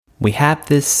We have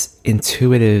this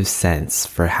intuitive sense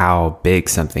for how big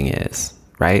something is,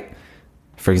 right?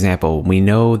 For example, we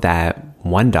know that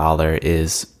 $1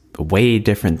 is way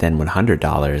different than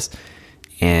 $100,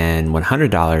 and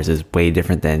 $100 is way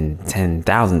different than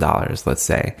 $10,000, let's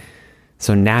say.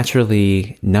 So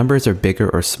naturally, numbers are bigger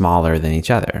or smaller than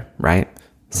each other, right?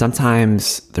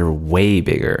 Sometimes they're way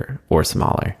bigger or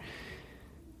smaller.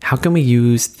 How can we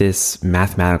use this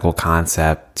mathematical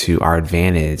concept to our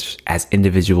advantage as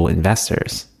individual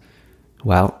investors?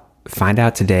 Well, find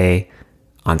out today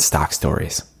on Stock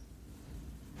Stories.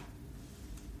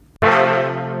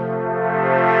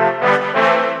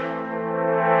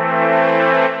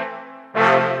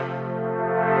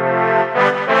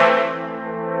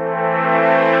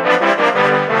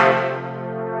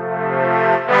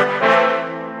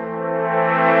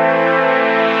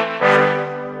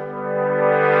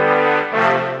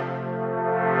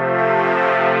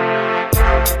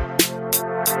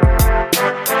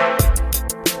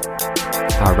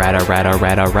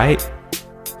 All right.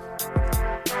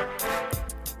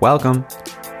 Welcome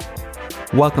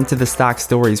to the Stock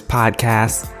Stories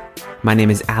podcast. My name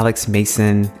is Alex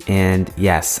Mason, and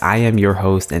yes, I am your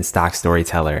host and stock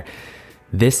storyteller.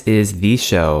 This is the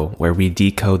show where we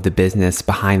decode the business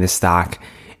behind the stock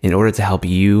in order to help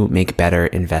you make better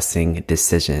investing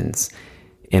decisions.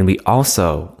 And we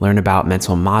also learn about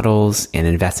mental models and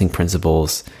investing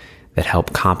principles that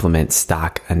help complement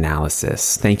stock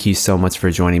analysis. Thank you so much for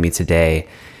joining me today.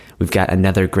 We've got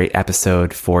another great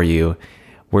episode for you.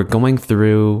 We're going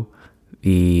through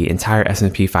the entire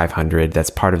S&P 500. That's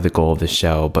part of the goal of the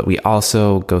show, but we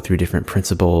also go through different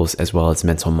principles as well as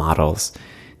mental models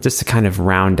just to kind of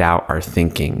round out our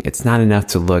thinking. It's not enough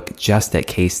to look just at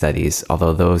case studies,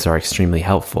 although those are extremely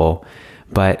helpful,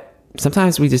 but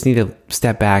sometimes we just need to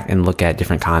step back and look at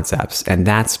different concepts. And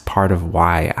that's part of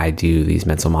why I do these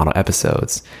mental model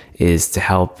episodes, is to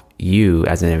help you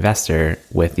as an investor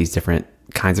with these different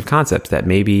kinds of concepts that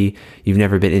maybe you've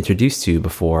never been introduced to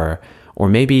before, or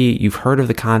maybe you've heard of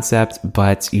the concept,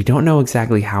 but you don't know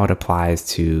exactly how it applies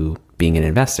to being an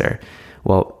investor.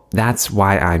 Well, that's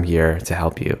why I'm here to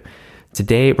help you.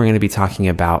 Today, we're going to be talking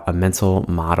about a mental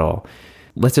model.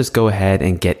 Let's just go ahead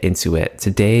and get into it.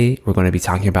 Today, we're going to be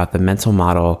talking about the mental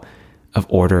model of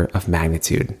order of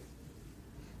magnitude.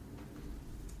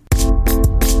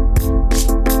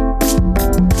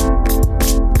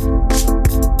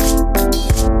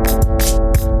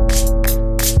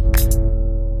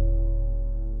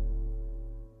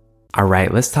 All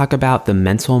right, let's talk about the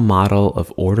mental model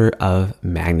of order of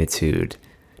magnitude.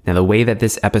 Now, the way that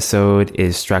this episode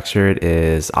is structured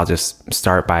is I'll just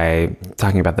start by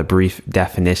talking about the brief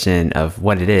definition of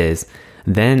what it is.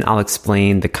 Then I'll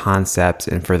explain the concept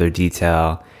in further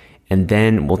detail. And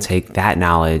then we'll take that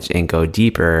knowledge and go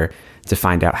deeper to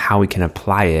find out how we can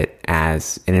apply it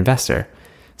as an investor.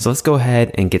 So let's go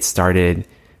ahead and get started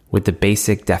with the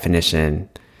basic definition.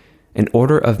 An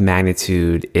order of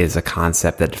magnitude is a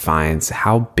concept that defines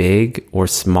how big or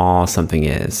small something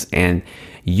is, and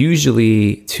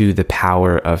usually to the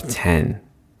power of 10.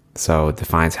 So it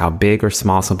defines how big or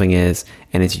small something is,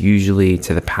 and it's usually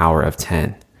to the power of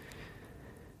 10.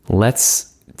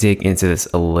 Let's dig into this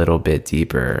a little bit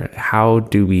deeper. How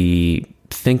do we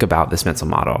think about this mental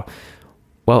model?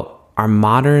 Well, our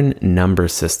modern number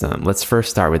system, let's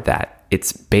first start with that.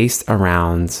 It's based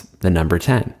around the number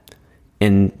 10.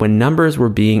 And when numbers were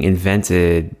being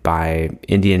invented by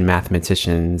Indian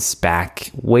mathematicians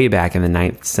way back in the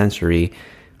 9th century,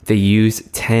 they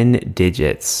used 10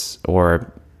 digits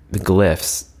or the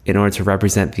glyphs in order to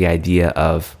represent the idea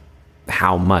of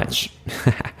how much.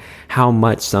 How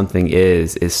much something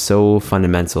is so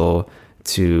fundamental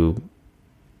to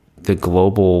the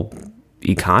global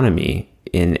economy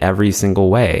in every single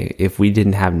way. If we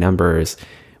didn't have numbers,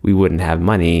 we wouldn't have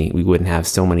money, we wouldn't have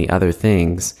so many other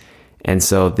things. And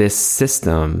so this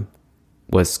system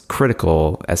was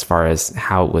critical as far as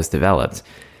how it was developed.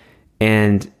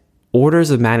 And orders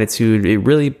of magnitude, it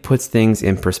really puts things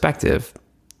in perspective.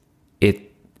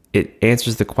 It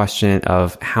answers the question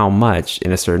of how much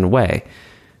in a certain way.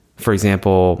 For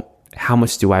example, how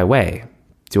much do I weigh?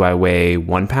 Do I weigh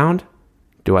 1 pound?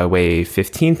 Do I weigh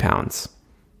 15 pounds?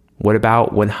 What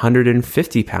about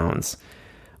 150 pounds?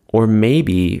 Or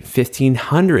maybe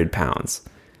 1,500 pounds?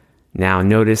 Now,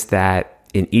 notice that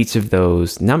in each of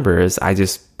those numbers, I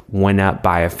just went up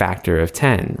by a factor of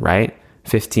 10, right?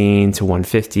 15 to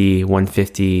 150,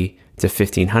 150 to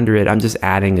 1,500. I'm just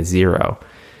adding a zero.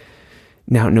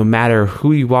 Now, no matter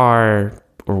who you are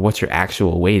or what your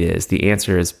actual weight is, the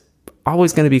answer is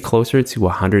always going to be closer to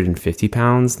 150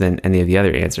 pounds than any of the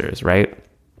other answers, right?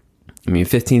 I mean,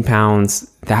 15 pounds,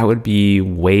 that would be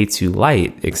way too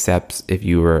light, except if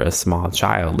you were a small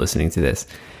child listening to this.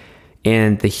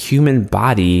 And the human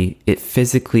body, it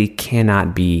physically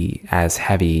cannot be as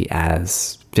heavy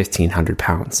as 1,500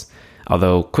 pounds.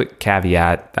 Although, quick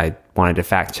caveat, I wanted to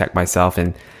fact check myself,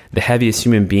 and the heaviest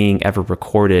human being ever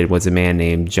recorded was a man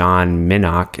named John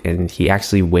Minnock, and he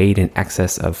actually weighed in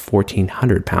excess of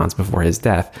 1,400 pounds before his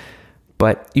death.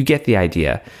 But you get the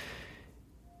idea.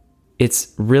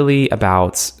 It's really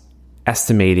about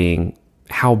estimating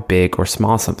how big or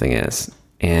small something is.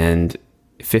 And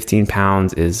 15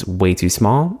 pounds is way too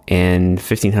small, and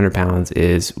 1,500 pounds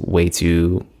is way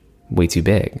too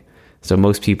big. So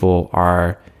most people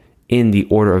are in the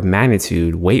order of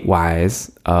magnitude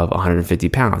weight-wise of 150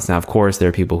 pounds. Now, of course, there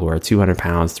are people who are 200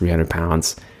 pounds, 300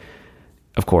 pounds,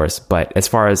 of course. But as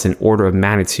far as an order of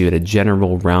magnitude, a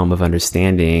general realm of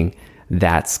understanding,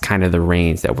 that's kind of the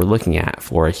range that we're looking at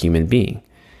for a human being.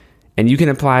 And you can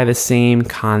apply the same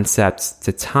concepts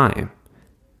to time.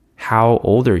 How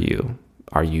old are you?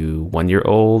 Are you 1 year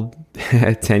old,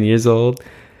 10 years old?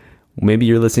 Maybe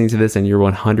you're listening to this and you're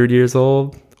 100 years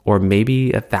old, or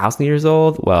maybe 1,000 years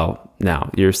old. Well, no,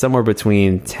 you're somewhere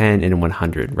between 10 and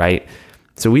 100, right?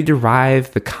 So we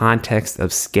derive the context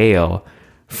of scale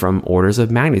from orders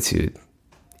of magnitude.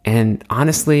 And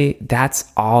honestly, that's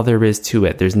all there is to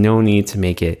it. There's no need to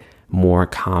make it more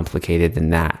complicated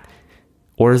than that.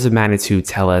 Orders of magnitude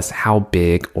tell us how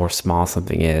big or small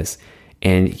something is.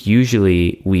 And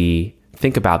usually we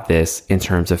think about this in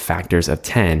terms of factors of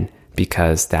 10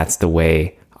 because that's the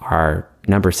way our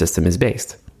number system is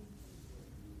based.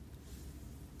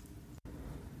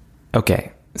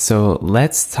 Okay, so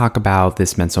let's talk about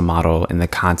this mental model in the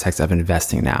context of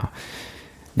investing now.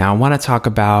 Now, I want to talk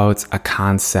about a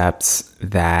concept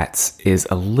that is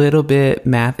a little bit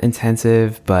math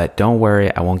intensive, but don't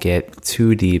worry, I won't get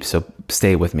too deep, so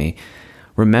stay with me.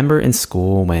 Remember in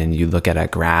school when you look at a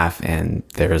graph and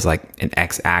there's like an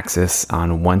x-axis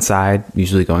on one side,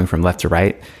 usually going from left to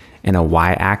right, and a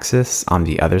y-axis on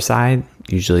the other side,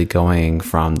 usually going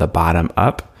from the bottom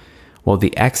up? Well,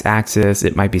 the x-axis,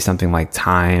 it might be something like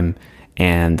time,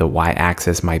 and the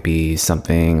y-axis might be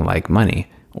something like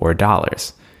money or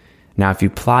dollars. Now, if you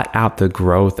plot out the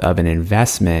growth of an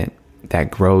investment that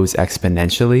grows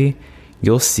exponentially,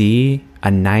 you'll see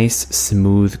a nice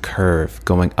smooth curve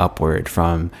going upward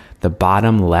from the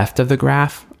bottom left of the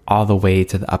graph all the way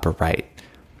to the upper right.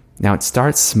 Now, it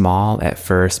starts small at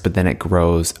first, but then it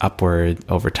grows upward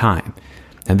over time.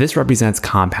 And this represents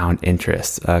compound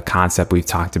interest, a concept we've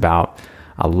talked about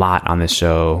a lot on the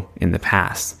show in the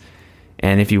past.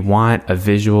 And if you want a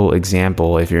visual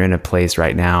example, if you're in a place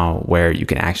right now where you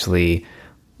can actually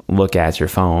look at your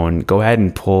phone, go ahead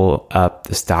and pull up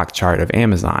the stock chart of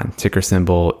Amazon, ticker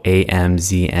symbol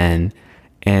AMZN,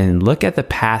 and look at the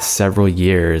past several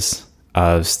years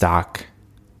of stock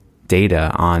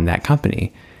data on that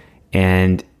company.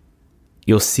 And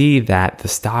you'll see that the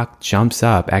stock jumps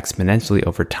up exponentially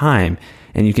over time.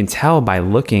 And you can tell by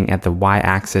looking at the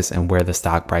y-axis and where the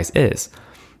stock price is.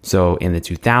 So in the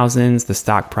 2000s, the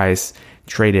stock price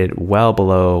traded well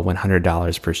below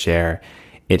 $100 per share.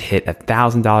 It hit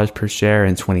 $1,000 per share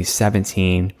in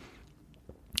 2017.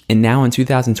 And now in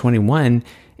 2021,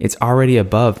 it's already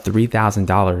above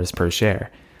 $3,000 per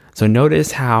share. So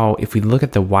notice how if we look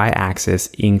at the y-axis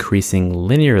increasing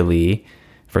linearly,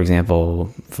 for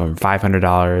example, from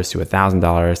 $500 to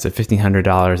 $1,000 to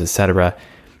 $1,500, etc.,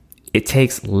 it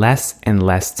takes less and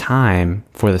less time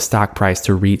for the stock price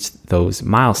to reach those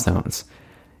milestones.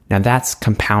 Now that's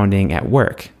compounding at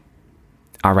work.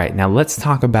 All right, now let's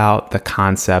talk about the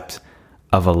concept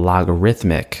of a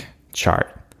logarithmic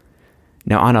chart.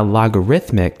 Now on a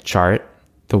logarithmic chart,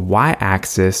 the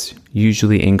y-axis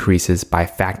usually increases by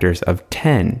factors of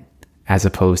 10 as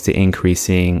opposed to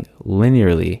increasing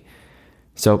linearly.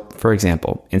 So, for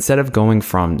example, instead of going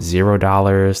from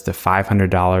 $0 to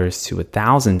 $500 to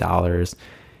 $1,000,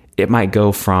 it might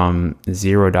go from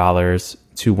 $0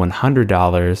 to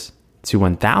 $100 to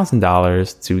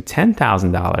 $1,000 to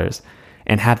 $10,000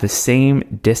 and have the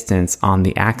same distance on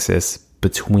the axis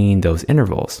between those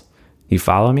intervals. You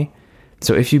follow me?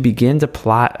 So if you begin to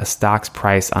plot a stock's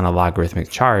price on a logarithmic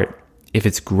chart, if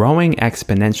it's growing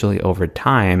exponentially over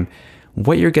time,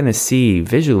 what you're going to see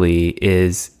visually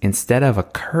is instead of a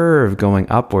curve going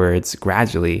upwards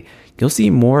gradually, you'll see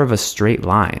more of a straight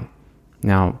line.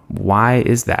 Now, why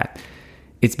is that?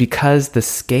 It's because the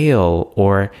scale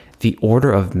or the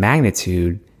order of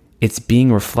magnitude, it's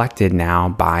being reflected now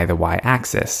by the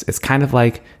y-axis. It's kind of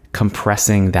like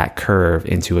compressing that curve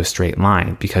into a straight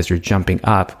line because you're jumping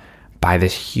up by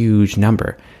this huge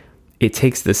number. it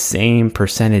takes the same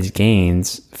percentage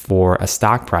gains for a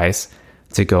stock price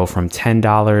to go from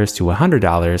 $10 to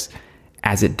 $100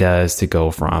 as it does to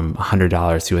go from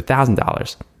 $100 to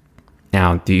 $1,000.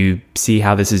 Now, do you see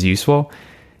how this is useful?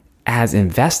 As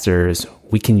investors,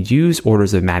 we can use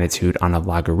orders of magnitude on a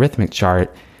logarithmic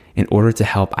chart in order to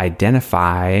help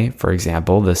identify, for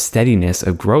example, the steadiness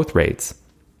of growth rates.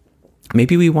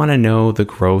 Maybe we want to know the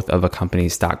growth of a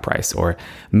company's stock price, or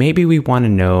maybe we want to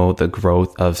know the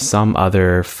growth of some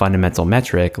other fundamental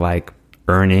metric like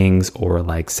earnings or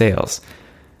like sales.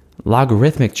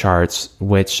 Logarithmic charts,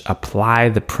 which apply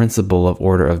the principle of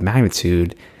order of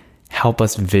magnitude, help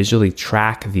us visually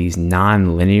track these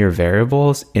non-linear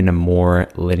variables in a more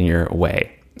linear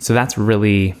way. So that's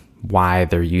really why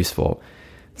they're useful.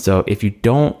 So if you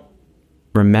don't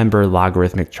remember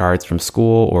logarithmic charts from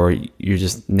school, or you're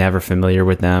just never familiar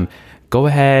with them, go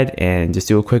ahead and just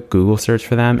do a quick Google search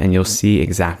for them and you'll see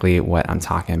exactly what I'm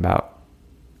talking about.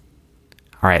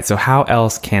 All right, so how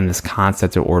else can this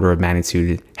concept of order of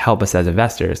magnitude help us as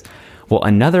investors? Well,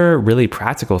 another really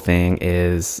practical thing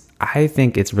is I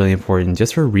think it's really important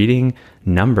just for reading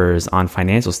numbers on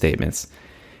financial statements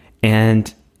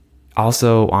and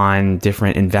also on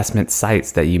different investment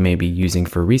sites that you may be using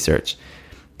for research.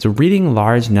 So reading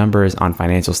large numbers on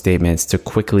financial statements to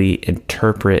quickly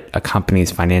interpret a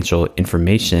company's financial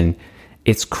information,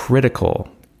 it's critical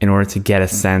in order to get a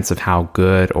sense of how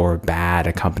good or bad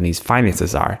a company's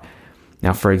finances are.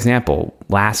 Now, for example,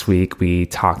 last week we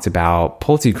talked about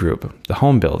PulteGroup, the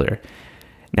home builder.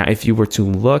 Now, if you were to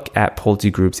look at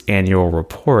PulteGroup's annual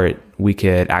report, we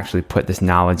could actually put this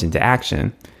knowledge into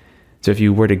action. So if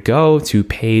you were to go to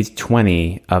page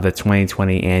 20 of the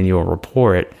 2020 annual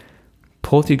report,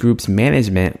 PulteGroup's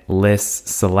management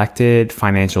lists selected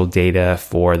financial data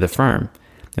for the firm.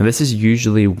 Now, this is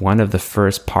usually one of the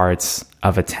first parts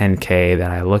of a 10K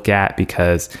that I look at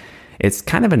because it's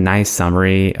kind of a nice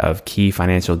summary of key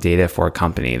financial data for a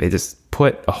company. They just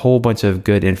put a whole bunch of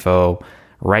good info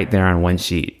right there on one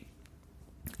sheet.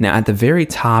 Now, at the very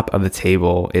top of the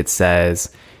table, it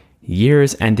says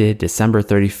years ended December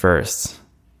 31st,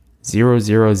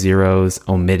 0 zeros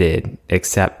omitted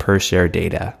except per share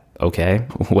data. Okay,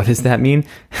 what does that mean?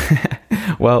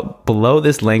 Well, below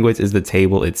this language is the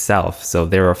table itself. So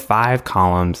there are 5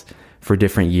 columns for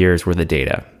different years worth of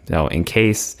data. So in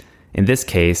this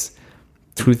case,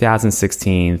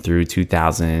 2016 through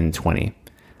 2020.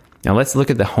 Now let's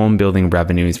look at the home building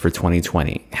revenues for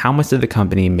 2020. How much did the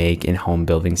company make in home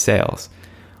building sales?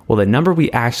 Well, the number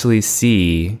we actually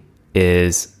see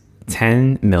is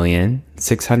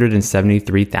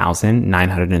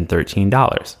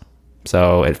 $10,673,913.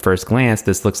 So at first glance,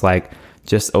 this looks like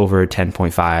just over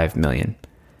 10.5 million.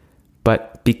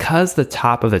 But because the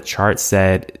top of the chart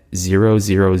said 0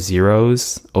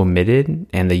 zeros omitted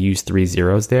and they used 3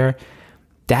 zeros there,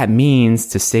 that means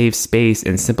to save space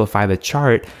and simplify the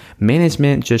chart,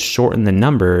 management just shortened the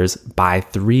numbers by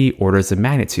 3 orders of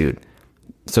magnitude.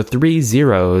 So 3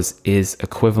 zeros is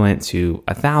equivalent to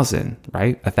 1,000,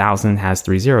 right? 1,000 has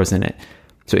 3 zeros in it.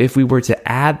 So if we were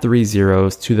to add 3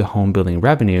 zeros to the home building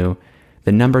revenue,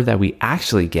 the number that we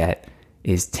actually get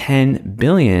is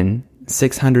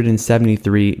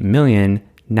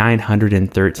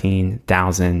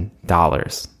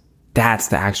 $10,673,913,000. That's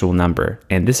the actual number.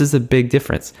 And this is a big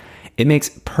difference. It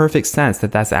makes perfect sense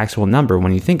that that's the actual number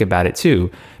when you think about it too,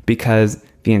 because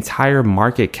the entire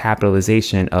market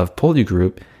capitalization of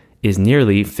PulteGroup is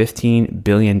nearly $15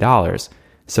 billion.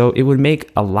 So it would make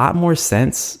a lot more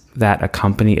sense that a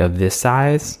company of this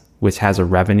size, which has a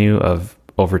revenue of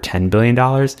over $10 billion,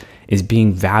 is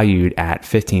being valued at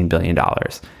 $15 billion.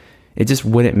 It just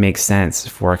wouldn't make sense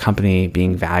for a company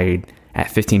being valued at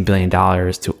 $15 billion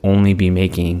to only be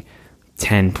making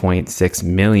 10.6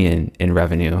 million in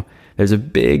revenue. There's a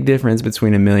big difference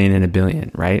between a million and a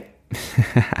billion, right?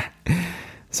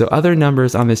 So other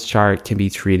numbers on this chart can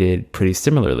be treated pretty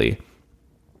similarly.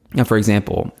 Now, for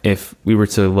example, if we were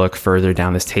to look further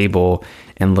down this table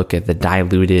and look at the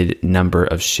diluted number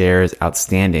of shares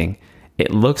outstanding,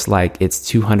 it looks like it's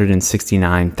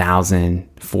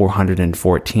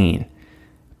 269,414.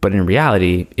 But in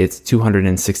reality, it's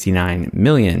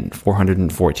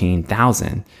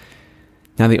 269,414,000.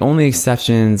 Now, the only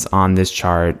exceptions on this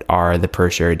chart are the per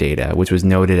share data, which was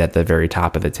noted at the very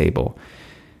top of the table.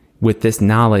 With this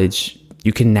knowledge,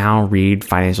 you can now read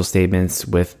financial statements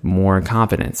with more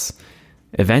confidence.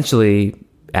 Eventually,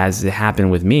 as it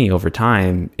happened with me over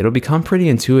time, it'll become pretty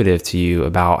intuitive to you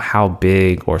about how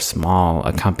big or small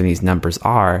a company's numbers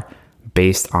are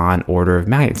based on order of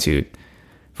magnitude.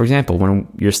 For example, when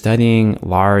you're studying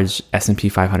large S&P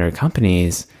 500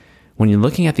 companies, when you're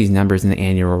looking at these numbers in the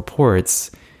annual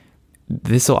reports,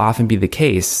 this will often be the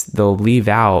case. They'll leave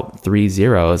out 3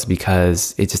 zeros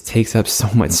because it just takes up so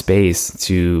much space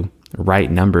to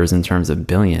write numbers in terms of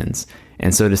billions.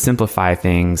 And so to simplify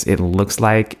things, it looks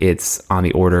like it's on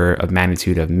the order of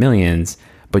magnitude of millions,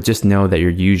 but just know that you're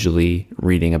usually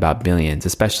reading about billions,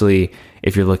 especially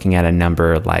if you're looking at a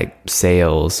number like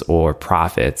sales or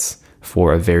profits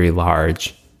for a very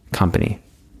large company.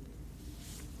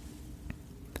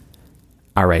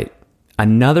 All right.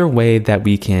 Another way that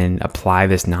we can apply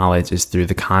this knowledge is through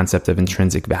the concept of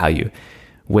intrinsic value,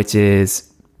 which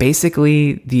is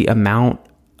basically the amount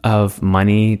of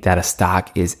money that a stock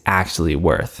is actually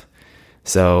worth.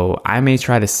 So I may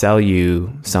try to sell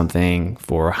you something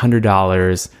for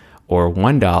 $100 or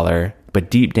 $1, but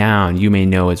deep down you may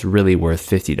know it's really worth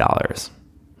 $50,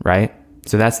 right?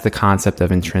 So that's the concept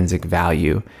of intrinsic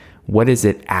value. What is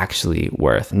it actually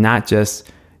worth? Not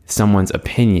just someone's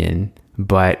opinion,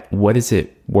 but what is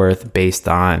it worth based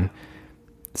on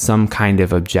some kind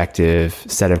of objective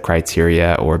set of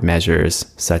criteria or measures,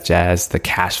 such as the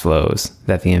cash flows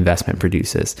that the investment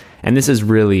produces. And this is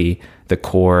really the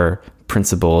core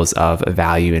principles of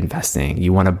value investing.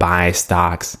 You want to buy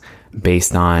stocks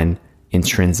based on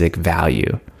intrinsic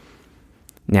value.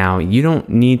 Now, you don't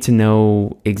need to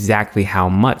know exactly how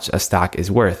much a stock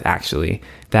is worth, actually.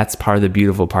 That's part of the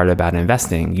beautiful part about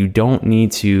investing. You don't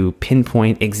need to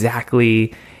pinpoint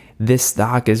exactly this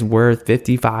stock is worth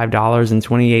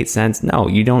 $55.28. No,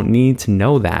 you don't need to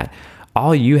know that.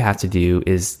 All you have to do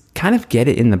is kind of get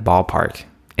it in the ballpark,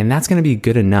 and that's going to be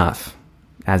good enough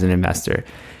as an investor.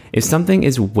 If something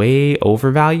is way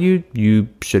overvalued, you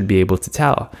should be able to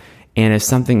tell. And if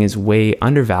something is way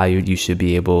undervalued, you should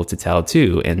be able to tell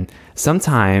too. And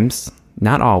sometimes,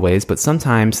 not always, but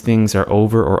sometimes things are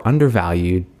over or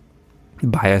undervalued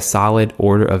by a solid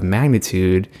order of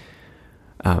magnitude,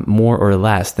 more or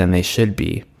less than they should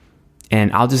be.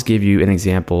 And I'll just give you an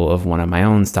example of one of my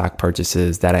own stock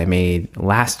purchases that I made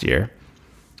last year.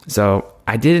 So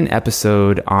I did an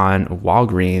episode on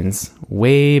Walgreens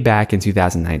way back in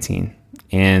 2019.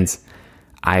 And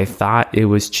I thought it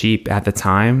was cheap at the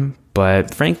time,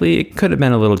 but frankly, it could have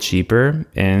been a little cheaper.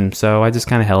 And so I just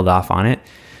kind of held off on it.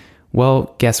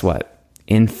 Well, guess what?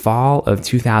 In fall of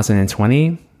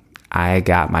 2020, I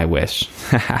got my wish.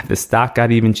 The stock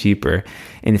got even cheaper.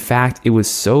 In fact, it was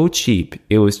so cheap,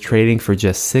 it was trading for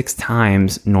just 6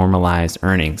 times normalized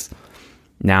earnings.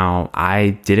 Now,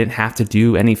 I didn't have to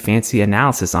do any fancy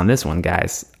analysis on this one,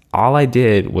 guys. All I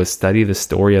did was study the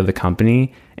story of the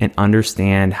company and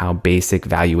understand how basic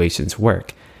valuations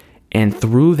work. And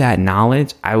through that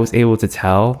knowledge, I was able to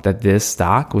tell that this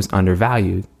stock was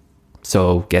undervalued.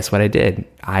 So guess what I did?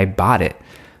 I bought it.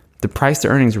 The price to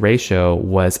earnings ratio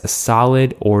was a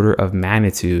solid order of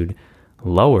magnitude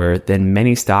lower than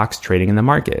many stocks trading in the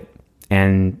market.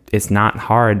 And it's not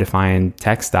hard to find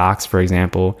tech stocks, for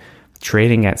example,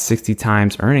 trading at 60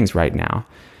 times earnings right now.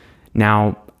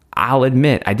 Now, I'll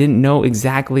admit, I didn't know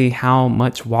exactly how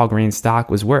much Walgreens stock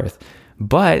was worth,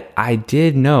 but I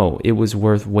did know it was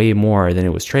worth way more than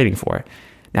it was trading for.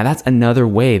 Now, that's another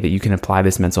way that you can apply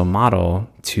this mental model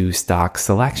to stock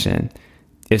selection.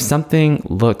 If something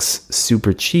looks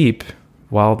super cheap,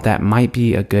 well, that might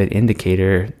be a good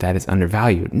indicator that it's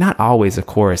undervalued. Not always, of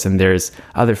course, and there's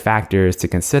other factors to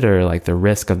consider, like the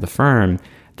risk of the firm,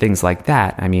 things like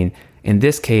that. I mean, in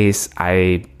this case,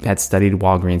 I had studied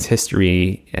Walgreens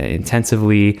history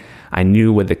intensively. I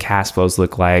knew what the cash flows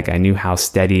look like. I knew how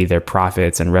steady their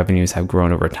profits and revenues have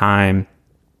grown over time.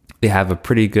 They have a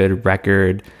pretty good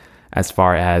record as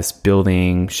far as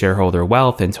building shareholder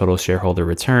wealth and total shareholder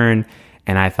return.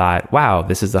 And I thought, wow,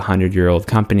 this is a 100-year-old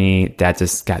company that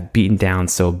just got beaten down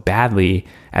so badly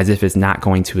as if it's not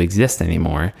going to exist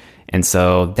anymore. And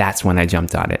so that's when I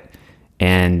jumped on it.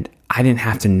 And I didn't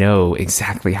have to know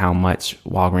exactly how much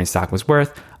Walgreens stock was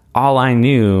worth. All I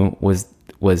knew was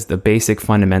the basic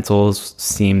fundamentals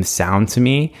seemed sound to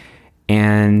me.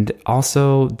 And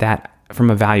also that from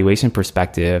a valuation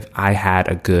perspective, I had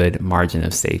a good margin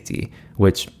of safety,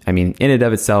 which, I mean, in and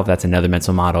of itself, that's another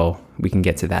mental model. We can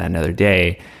get to that another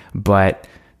day. But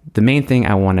the main thing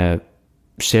I want to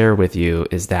share with you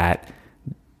is that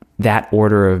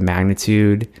order of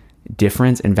magnitude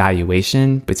difference in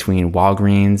valuation between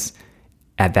Walgreens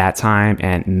at that time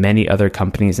and many other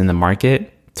companies in the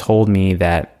market told me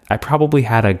that I probably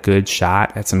had a good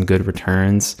shot at some good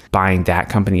returns buying that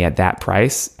company at that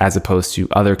price as opposed to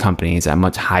other companies at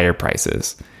much higher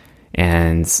prices.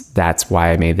 And that's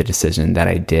why I made the decision that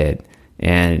I did.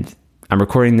 And I'm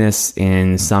recording this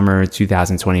in summer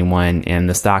 2021, and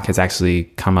the stock has actually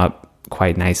come up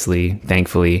quite nicely,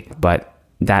 thankfully, but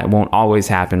that won't always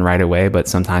happen right away, but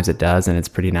sometimes it does, and it's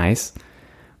pretty nice.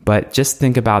 But just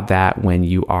think about that when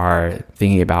you are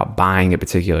thinking about buying a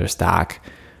particular stock.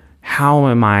 How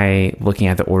am I looking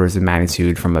at the orders of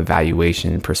magnitude from a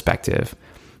valuation perspective?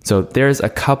 So there's a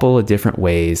couple of different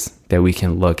ways that we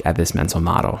can look at this mental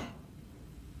model.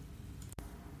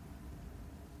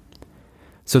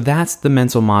 So that's the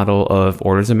mental model of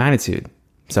orders of magnitude.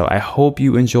 So I hope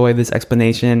you enjoyed this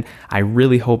explanation. I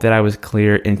really hope that I was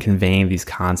clear in conveying these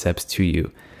concepts to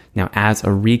you. Now, as a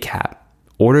recap,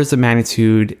 orders of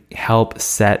magnitude help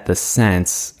set the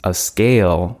sense of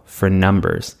scale for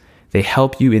numbers. They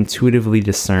help you intuitively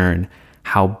discern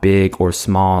how big or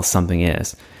small something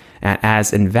is. And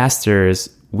as investors,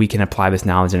 we can apply this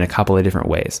knowledge in a couple of different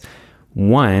ways.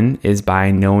 One is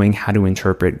by knowing how to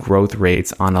interpret growth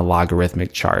rates on a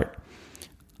logarithmic chart.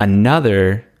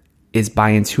 Another is by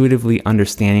intuitively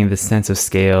understanding the sense of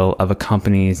scale of a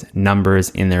company's numbers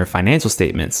in their financial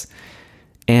statements.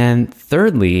 And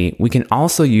thirdly, we can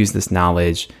also use this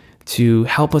knowledge to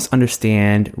help us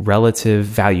understand relative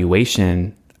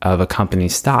valuation of a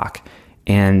company's stock.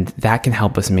 And that can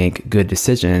help us make good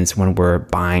decisions when we're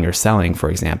buying or selling, for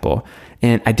example.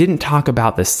 And I didn't talk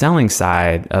about the selling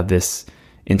side of this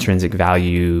intrinsic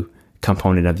value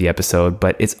component of the episode,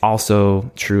 but it's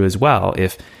also true as well.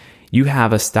 If you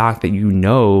have a stock that you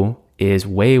know is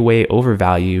way, way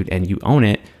overvalued and you own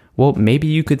it, well, maybe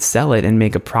you could sell it and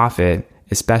make a profit,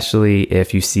 especially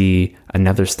if you see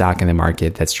another stock in the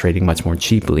market that's trading much more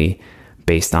cheaply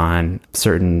based on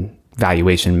certain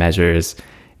valuation measures,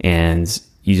 and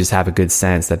you just have a good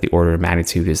sense that the order of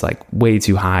magnitude is like way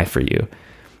too high for you.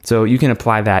 So you can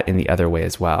apply that in the other way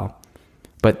as well.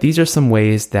 But these are some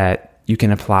ways that you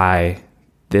can apply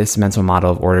this mental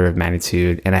model of order of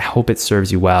magnitude, and I hope it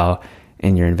serves you well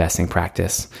in your investing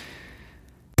practice.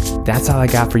 That's all I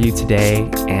got for you today,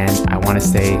 and I want to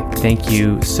say thank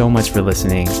you so much for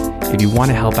listening. If you want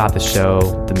to help out the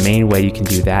show, the main way you can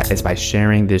do that is by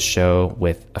sharing this show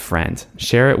with a friend.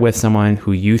 Share it with someone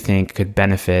who you think could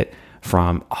benefit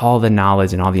from all the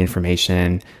knowledge and all the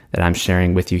information that I'm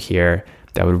sharing with you here.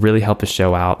 That would really help the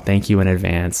show out. Thank you in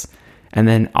advance. And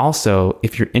then also,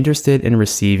 if you're interested in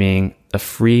receiving a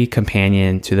free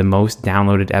companion to the most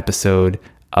downloaded episode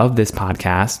of this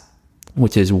podcast,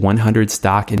 which is 100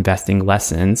 Stock Investing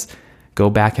Lessons, go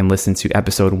back and listen to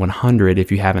episode 100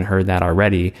 if you haven't heard that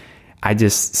already. I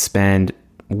just spend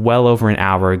well over an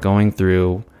hour going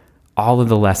through all of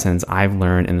the lessons I've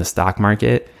learned in the stock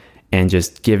market and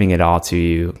just giving it all to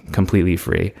you completely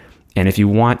free. And if you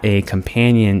want a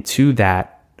companion to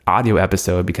that audio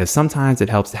episode, because sometimes it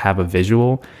helps to have a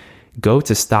visual, go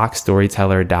to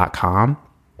stockstoryteller.com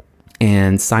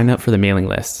and sign up for the mailing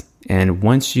list. And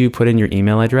once you put in your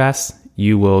email address,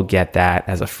 you will get that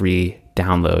as a free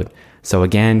download. So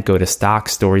again, go to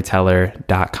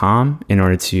stockstoryteller.com in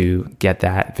order to get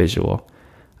that visual.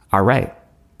 All right.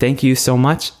 Thank you so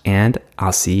much, and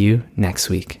I'll see you next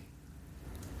week.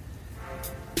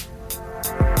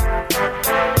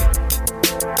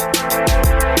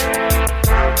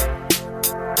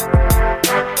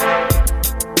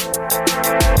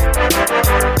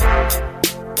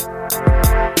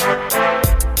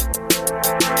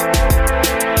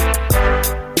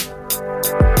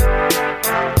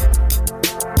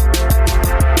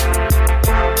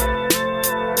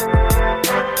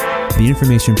 The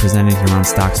information presented here on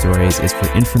Stock Stories is for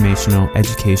informational,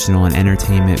 educational, and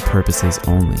entertainment purposes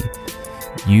only.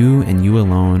 You and you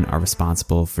alone are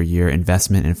responsible for your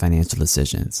investment and financial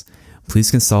decisions. Please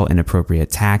consult an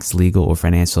appropriate tax, legal, or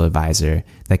financial advisor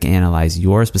that can analyze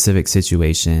your specific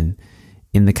situation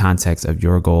in the context of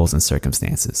your goals and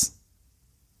circumstances.